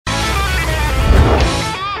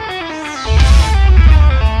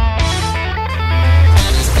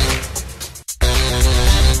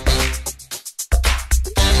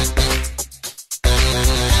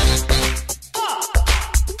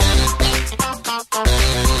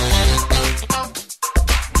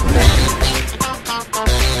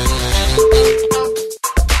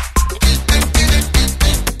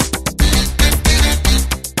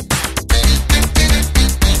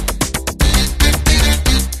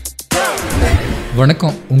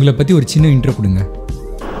வணக்கம், உங்களை பற்றி ஒரு சின்ன இன்ட்ரோ கொடுங்க.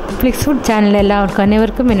 Flixwood channel எல்லாருக்கும்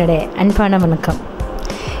அனைவருக்கும் என்னுடைய அன்பான வணக்கம்.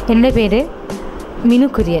 என்னுடைய பேர் Minu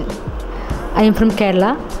Kurian. I am from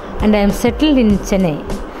Kerala and I am settled in Cine.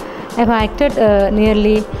 I have acted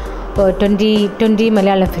nearly 20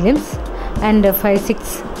 Malayalam films and 5-6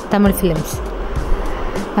 Tamil films.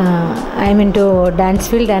 I am into dance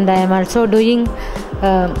field and I am also doing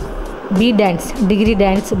B dance, degree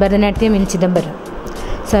dance, Bharatanatyam in Chidambaram.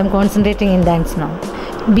 So I am concentrating in dance now.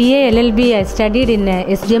 BA LLB I studied in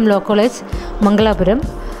SDM Law College, Mangalapuram,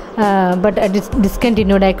 but I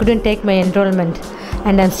discontinued. I couldn't take my enrollment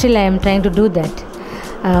and I am trying to do that.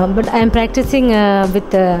 But I am practicing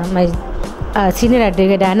with my senior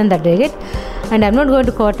advocate, Anand advocate, and I am not going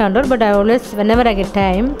to court and all, but I always, whenever I get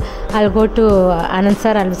time, I'll go to Anand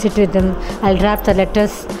sir, I'll sit with him, I'll draft the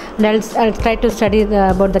letters and I'll try to study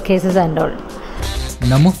about the cases and all.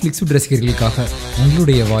 நம்ம Flixwood ரசிகர்களுக்காக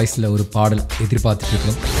உங்களுடைய வாய்ஸில் ஒரு பாடல் எதிர்பார்த்துட்டு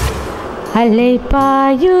இருக்கோம். அலை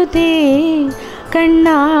பாயுதே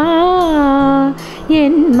கண்ணா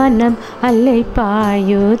என் மனம் அலை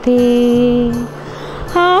பாயுதே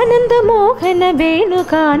ஆனந்த மோகன வேணு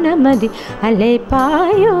காணமதி அலை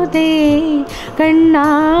பாயுதே கண்ணா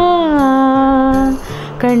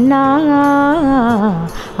கண்ணா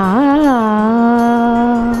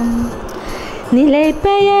நிலை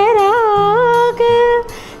பெயராக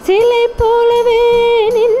சிலை போலவே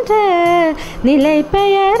நின்ற நிலை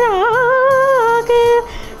பெயராக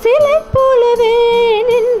சிலை போலவே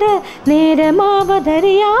நின்ற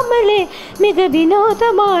நேரமாவதறியாமலே மிக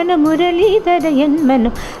வினோதமான முரளிதர என்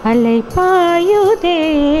மனம் அலை பாயுதே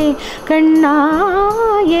கண்ணா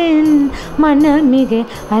என் மனமிக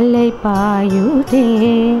அலை பாயுதே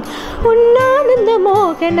உன்னானந்த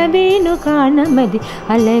மோகன வேணு காணமதி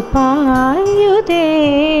அலை பாயுதே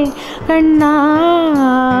கண்ணா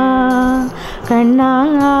கண்ணா.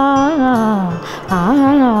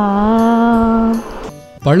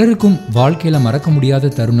 பலருக்கும் வாழ்க்கையில் மறக்க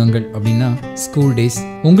முடியாத தருணங்கள் அப்படின்னா ஸ்கூல் டேஸ்.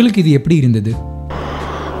 உங்களுக்கு இது எப்படி இருந்தது?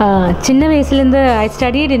 சின்ன வயசுலேருந்து ஐ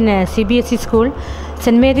studied in CBSE school,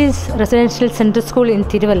 send Mary's residential central school in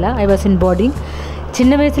Thiruvalla. I was in boarding.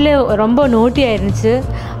 சின்ன வயசில் ரொம்ப நோட்டி ஆயிருந்துச்சு.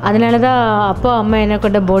 அதனால தான் அப்பா அம்மா என்ன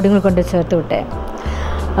கொண்ட போர்டிங்கில் கொண்டு சேர்த்து விட்டேன்.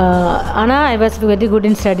 ஆனால் I was very good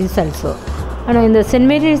in studies also. ஆனால் இந்த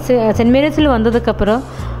சென்ட் மேரிஸில் வந்ததுக்கப்புறம்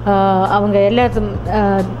அவங்க எல்லாத்தும்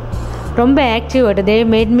ரொம்ப active. They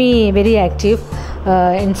made me very active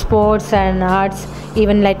in sports and arts,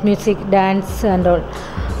 even light music, dance and all.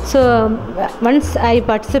 So once I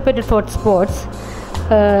participated for sports.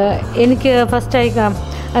 எனக்கு ஃபஸ்ட்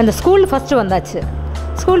அந்த school first வந்தாச்சு.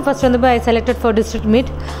 School first வந்தப்போ ஐ selected for district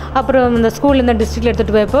meet. அப்புறம் இந்த school இந்த டிஸ்ட்ரிக்டில்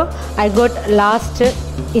எடுத்துகிட்டு போயப்போ I got last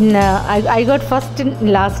in I got first in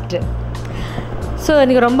last. So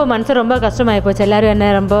எனக்கு ரொம்ப மனசு ரொம்ப கஷ்டமாகி போச்சு. எல்லோரும் என்ன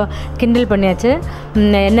ரொம்ப கிண்டல் பண்ணியாச்சு,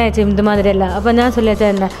 என்ன ஆச்சு இந்த மாதிரி எல்லாம். அப்போ நான் சொல்லியாச்சு,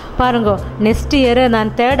 என்ன பாருங்கோ நெக்ஸ்ட் இயர்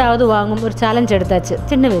நான் 3rd வாங்கும் ஒரு சேலஞ்ச் எடுத்தாச்சு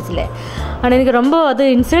சின்ன வயசில். ஆனால் எனக்கு ரொம்ப அது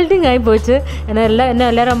இன்சல்ட்டிங் ஆகி போச்சு.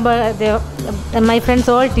 எல்லோரும் ரொம்ப my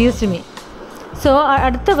friends all டீஸ்ட் me. So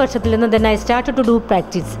அடுத்த வருஷத்துலேருந்து தென் I start to two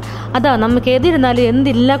practice. அதான் நமக்கு எது இருந்தாலும் எந்த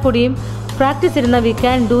இல்லா கூடியும் ப்ராக்டிஸ் இருந்தால் we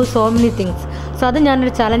can do so many things. So அது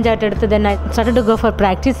ഞാനൊരു ചാലഞ്ചായിട്ട് എടുത്ത് then I started to go for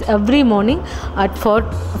practice every morning at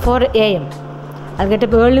 4 AM. I'll get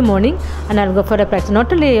up early morning and I'll go for a practice. Not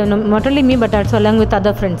only me but also along with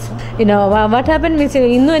other friends. What happened means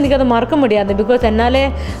இன்னும் எனக்கு அதை மறக்க முடியாது. Because என்னாலே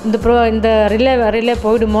இந்த relay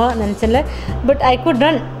போயிடுமோ நினச்சல. But I could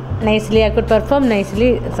run nicely, I could perform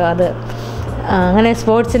nicely. So அது അങ്ങനെ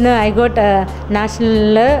സ്പോർട്സിന് I got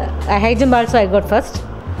നാഷണലിൽ high jump also I got first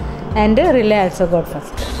and relay also got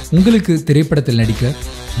first. உங்களுக்கு திரைப்படத்தில் நடிக்க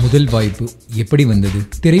முதல் வாய்ப்பு எப்படி வந்தது?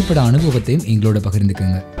 திரைப்பட அனுபவத்தையும் எங்களோட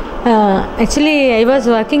பகிர்ந்துக்கங்க. Actually I was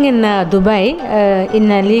working in Dubai in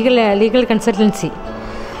a legal consultancy.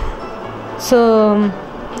 So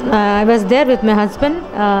I was there with my husband.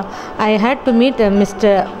 I had to meet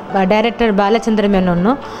Mr. Director Balachandra Menon.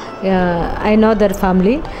 I know their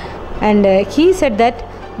family and he said that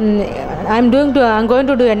I'm going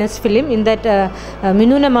to do a next film in that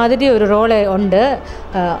Minuna Madhuri ஒரு role உண்டு.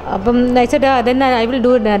 അപ്പം I said then I will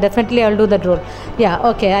do definitely I will do that role. Yeah,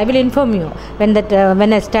 okay, I will inform you when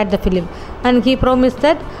I start the film. And he promised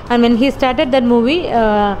that, and when he started that movie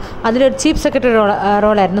അതിൽ ഒരു chief secretary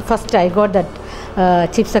റോളായിരുന്നു. First I got that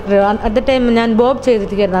chief secretary. at the time ഞാൻ Bob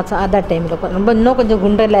ചെയ്തിരിക്കുകയായിരുന്നു. at that time ரொம்ப இன்னும் கொஞ்சம்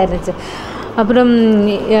குண்டெல்லாம் இருந்துச்சு. அப்புறம்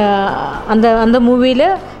அந்த மூவியில்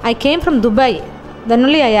I came from Dubai. Then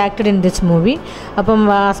only I acted in this movie. Apam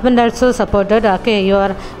husband also supported. Okay,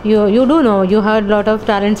 you do know you have a lot of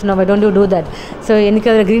talents now. Why don't you do that? So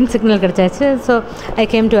enikku green signal kadichachu. So I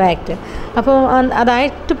came to act. Appo adu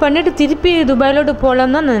act pannittu thiruppi Dubai lottu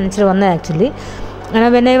polam nu nenichu vanna actually. And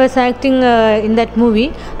when I was acting in that movie,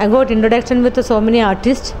 I got introduction with so many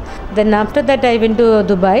artists. Then after that I went to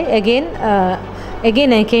Dubai again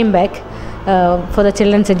I came back for the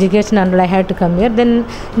children's education, and I had to come here. Then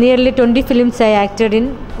nearly 20 films I acted in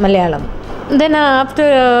Malayalam. Then after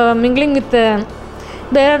mingling with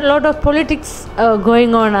there are a lot of politics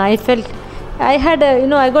going on. I felt I had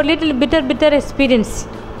I got little bitter experience.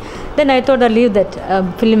 Then I thought I'll leave that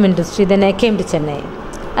film industry. Then I came to Chennai.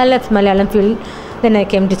 I left Malayalam film. Then I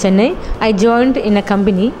came to Chennai. I joined in a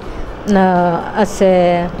company as a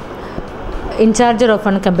in charge of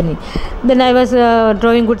one company. Then I was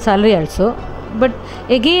drawing good salary also. But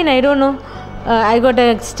again, I don't know. I got a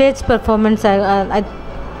stage performance.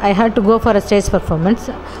 I had to go for a stage performance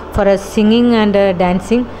for a singing and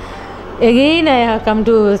dancing. Again, I have come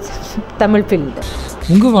to Tamil field.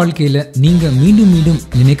 உங்கள் வாழ்க்கையில் நீங்கள் மீண்டும்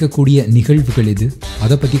நினைக்கக்கூடிய நிகழ்வுகள் எது?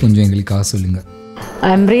 அதை பற்றி கொஞ்சம் எங்களுக்காக சொல்லுங்கள்.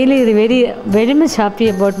 I am really very much happy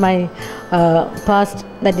about my past,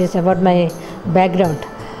 that is about my background.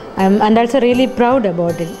 And also really proud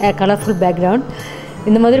about it, a colorful background.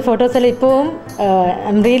 In the மாதிரி photos எல்லாம் இப்போவும்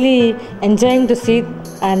I'm really enjoying to see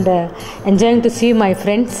and enjoying to see my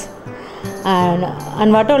friends and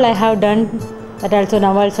what all I have done. But also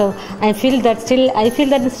now also I feel that still I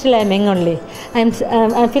am young only.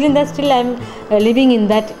 I'm feeling that still I'm living in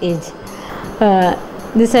that age.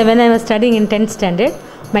 This when I was studying in 10th standard,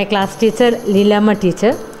 my class teacher Leelama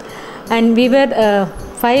teacher, and we were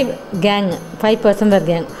 5 person were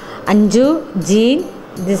gang. Anju, Jean,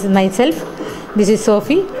 this is myself, this is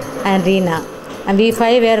Sophie and Reena, and we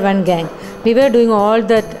 5 were one gang. We were doing all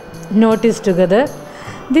that notice together.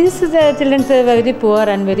 These children were very poor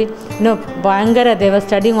and very Bangara. They were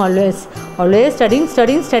studying always studying,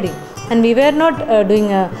 and we were not doing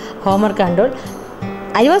homework and all.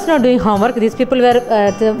 I was not doing homework. These people were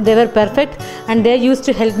they were perfect, and they used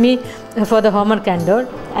to help me for the homework and all.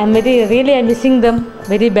 I'm missing them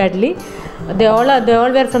very badly. They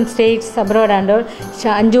all were from states abroad and all.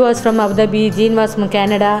 Anju was from Abu Dhabi, Jean was from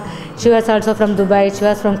Canada, she was also from Dubai, she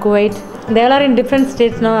was from Kuwait. They all are in different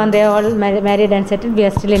states now, and they are all married and settled. We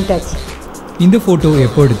are still in touch. இந்த photo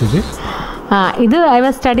எப்போ எடுத்தது? I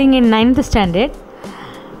was studying in 9th standard,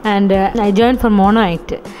 and I joined for mono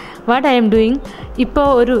act. What I am doing, இப்போ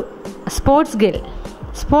ஒரு sports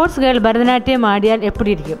girl Bharatanatyam ஆடியால் எப்படி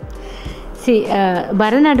இருக்கும்? See,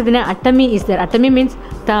 பரதநாட்டியத்தில் அட்டமி is there. Atami means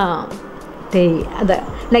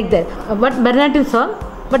like that. But Bharatanatyam song,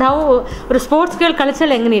 but how ஒரு sports girl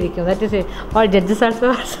culture எங்கே இருக்கும்? That is all judges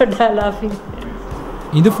also laughing.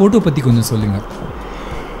 இந்த photo பற்றி கொஞ்சம் சொல்லுங்கள்.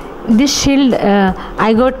 This shield,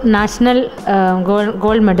 I got national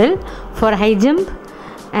gold medal for high jump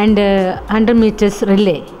and 100 meters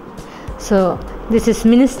relay. So this is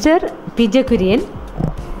Minister Minu Kurian.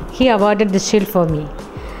 He awarded the shield for me.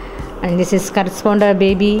 And this is correspondent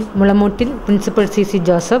baby Mulamutil, Principal C.C.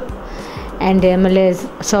 Joseph, and MLA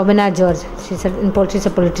Shobana George. She's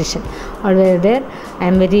a politician. All were there. I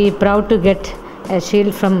am very proud to get a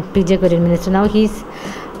shield from Minu Kurian Minister. Now he is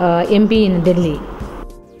MP in Delhi.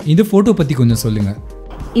 இந்த photo பற்றி கொஞ்சம் சொல்லுங்கள்.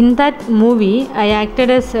 In that movie, I acted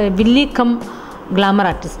as a Willy cum glamour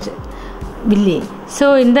artist. Willy. So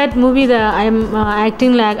in that movie, I am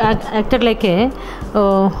acted like a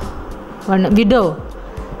one widow.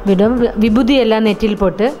 Vibhuti ella nettil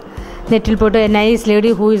potu a nice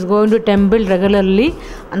lady who is going to temple regularly.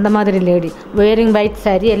 And the mother lady wearing white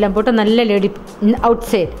saree ella potu nalla lady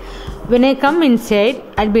outside. When I come inside,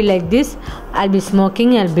 I'll be like this. I'll be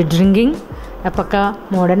smoking, I'll be drinking. Apaka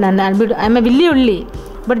modern, and I'm a Willy only,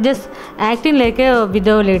 but just acting like a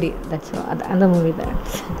widow lady. That's the movie.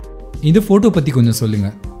 இந்த photo பற்றி கொஞ்சம்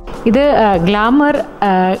சொல்லுங்கள். இது glamour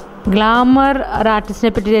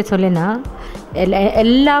ஆர்டிஸ்டினை பற்றி சொல்லினா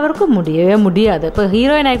எல்லாருக்கும் முடியாது. இப்போ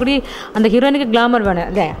heroine ஆகிக்கூடி அந்த ஹீரோயினுக்கு கிளாமர் வேணும்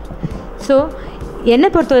இல்லையா? ஸோ என்னை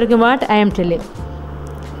பொறுத்த வரைக்கும் வாட் ஐ ஆம் டெல்லிங்,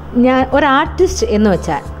 ഞാൻ ഒരു ആർട്ടിസ്റ്റിന്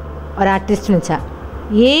വെച്ചാൽ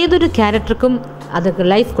ഏതൊരു ക്യാരക്ടർക്കും അതൊക്കെ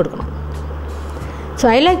ലൈഫ് കൊടുക്കണം. So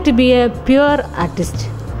I like to be a pure artist.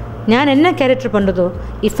 ഞാൻ என்ன கேரக்டர் பண்ணுறதோ,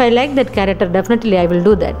 if I like that character, definitely I will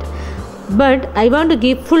do that. But I want to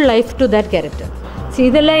give full life to that character. See,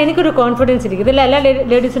 இதெல்லாம் எனக்கு ஒரு confidence இருக்குது. இதெல்லாம் எல்லா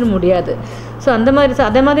லேடிஸும் முடியாது. ஸோ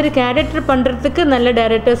அதே மாதிரி கேரக்டர் பண்ணுறதுக்கு நல்ல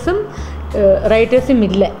டைரக்டர்ஸும் ரைட்டர்ஸும்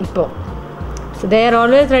இல்லை இப்போ. So they are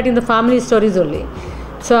always writing the family stories only.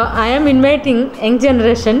 So I am inviting young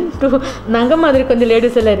generation to நாங்கள் மாதிரி கொஞ்சம்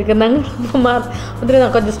லேடிஸ் எல்லாம் இருக்குது.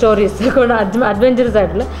 நாங்கள் கொஞ்சம் ஸ்டோரிஸ் கொஞ்சம் adventurous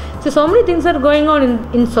ஆகிடல. So many things are going on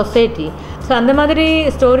in society. So அந்த மாதிரி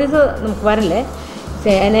ஸ்டோரிஸும் நமக்கு வரல.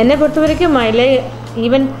 என்னை பொறுத்த வரைக்கும்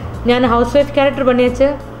ஈவன் ഞാൻ house wife character പണിയച്ച്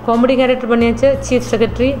comedy character பண்ணியாச்சு, chief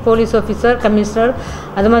secretary, police officer, commissioner,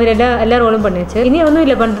 அது மாதிரி எல்லா ரோலும் பண்ணியாச்சு. இனி ஒன்றும்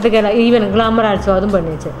இல்லை பண்ணுறதுக்கு, ஈவன் கிளாமர் ஆல்சோ அதுவும்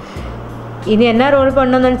பண்ணியாச்சு. இனி என்ன ரோல்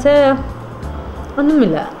பண்ணணும்னு நினச்சா ஒன்றும்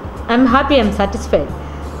இல்லை. I am happy, I am satisfied.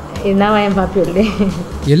 now I am happy only.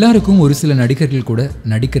 எல்லாருக்கும் ஒரு சில நடிகர்கள் கூட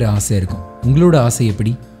நடிக்கிற ஆசை இருக்கும். உங்களோட ஆசை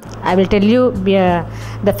எப்படி? I will tell you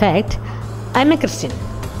the fact. I am a Christian,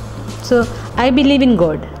 so I believe in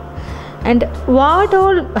God, and what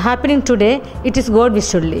all happening today, it is God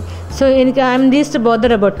wish only. So I am least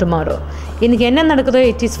bothered about tomorrow. எனக்கு என்ன நடக்குதோ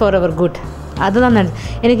it is for our good. அதுதான்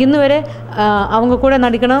எனக்கு இன்னும் வரை அவங்க கூட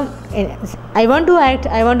நடிக்கணும். I want to act,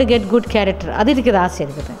 I want to get good character. அது இருக்குது, ஆசை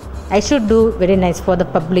இருக்குது. I should do very nice for the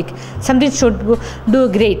public, something should do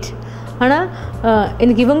great. ஆனால்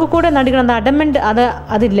எனக்கு இவங்க கூட நடிக்கணும் அந்த அடமெண்ட்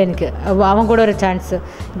அது இல்லை. எனக்கு அவங்க கூட ஒரு சான்ஸு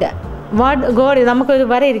வாட் கோட் நமக்கு இது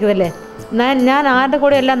வர இருக்குதுல்ல. ഞാൻ ആരുടെ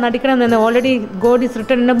കൂടെ എല്ലാം നടിക്കണമെന്ന് already God is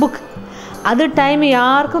written in A book. അത് ടൈം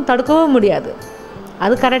யாருக்கும் தடுக்கவும் முடியாது.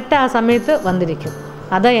 அது கரெக்டாக ആ സമയത്ത് വന്നിരിക്കും.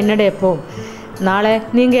 அதான் என்னோட எப்போவும். நாளை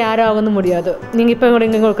நீங்கள் யாரும் ஆகணும் முடியாது. நீங்கள் இப்போ கூட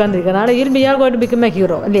இங்கே உட்காந்துருக்க நாளை you are going to become a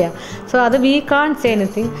hero இல்லையா? ஸோ அது வீ கான்ட் சே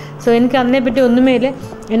எனிதிங். ஸோ எனக்கு അതിനെ പറ്റി ഒന്നുമേ ഇല്ല.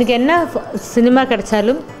 എനിക്ക് എന്നാ സിനിമ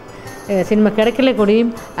கிடைச்சாலும் സിനിമ கிடைக்கல കൂടിയും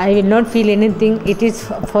I will not feel anything. It is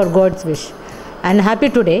for God's wish. I am happy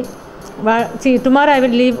today. See, tomorrow I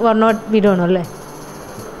will leave or not, we don't know.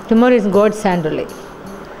 Tomorrow is God's hand only.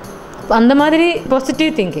 அந்த மாதிரி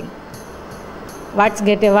positive thinking. What's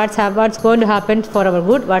going to happen for our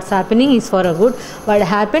good, what's happening is for our good, what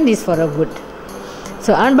happened is for our good.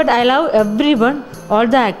 So but I love everyone, all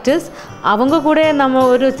the actors. அவங்க கூட நம்ம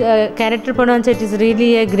ஒரு character பண்ணுவோம். It is really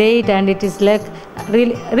a great and it is like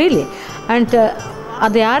really and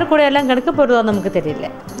அது யாரு கூட எல்லாம் கிடைக்க போகிறதோ நமக்கு தெரியல.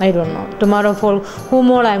 I don't know tomorrow for whom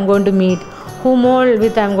all I am going to meet, whom all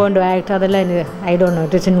with I am going to act, அதெல்லாம் I don't know.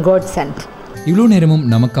 It is in God's hand. இவ்வளோ நேரமும்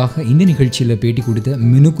நமக்காக இந்த நிகழ்ச்சியில் பேட்டி கொடுத்த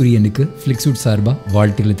மினு குரியனுக்கு ஃப்ளிக்ஸ்வுட் சார்பாக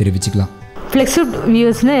வாழ்த்துக்களை தெரிவிச்சுக்கலாம். ஃப்ளிக்ஸ்வுட்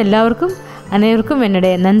வியூஸ்னு அனைவருக்கும்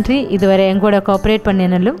என்னுடைய நன்றி. இதுவரை என் கூட கோஆப்ரேட்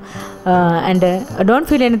பண்ணினாலும் and don't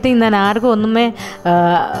feel any thing. நான் யாருக்கும் ஒன்றுமே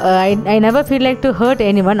I never feel like to hurt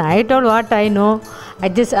any one. I told what I know. I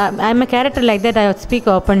am a character like that. I speak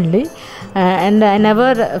openly and I never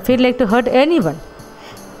feel like to hurt anyone.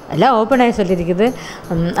 எல்லாம் ஓப்பனாக சொல்லியிருக்குது.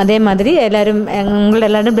 அதே மாதிரி எல்லோரும் உங்களோட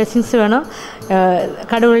எல்லோரும் பிளெஸ்ஸிங்ஸ் வேணும்.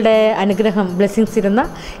 கடவுளுடைய அனுகிரகம் பிளெஸ்ஸிங்ஸ் இருந்தால்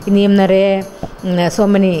இனியும் நிறைய so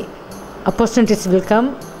many opportunities will come.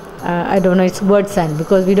 I don't know, it's God's hand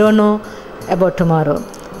because we don't know about tomorrow.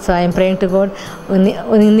 So I am praying to God.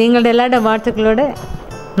 നിങ്ങളുടെ എല്ലാവരുടെ വാർത്തകളോടെ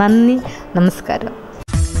നന്ദി, നമസ്കാരം.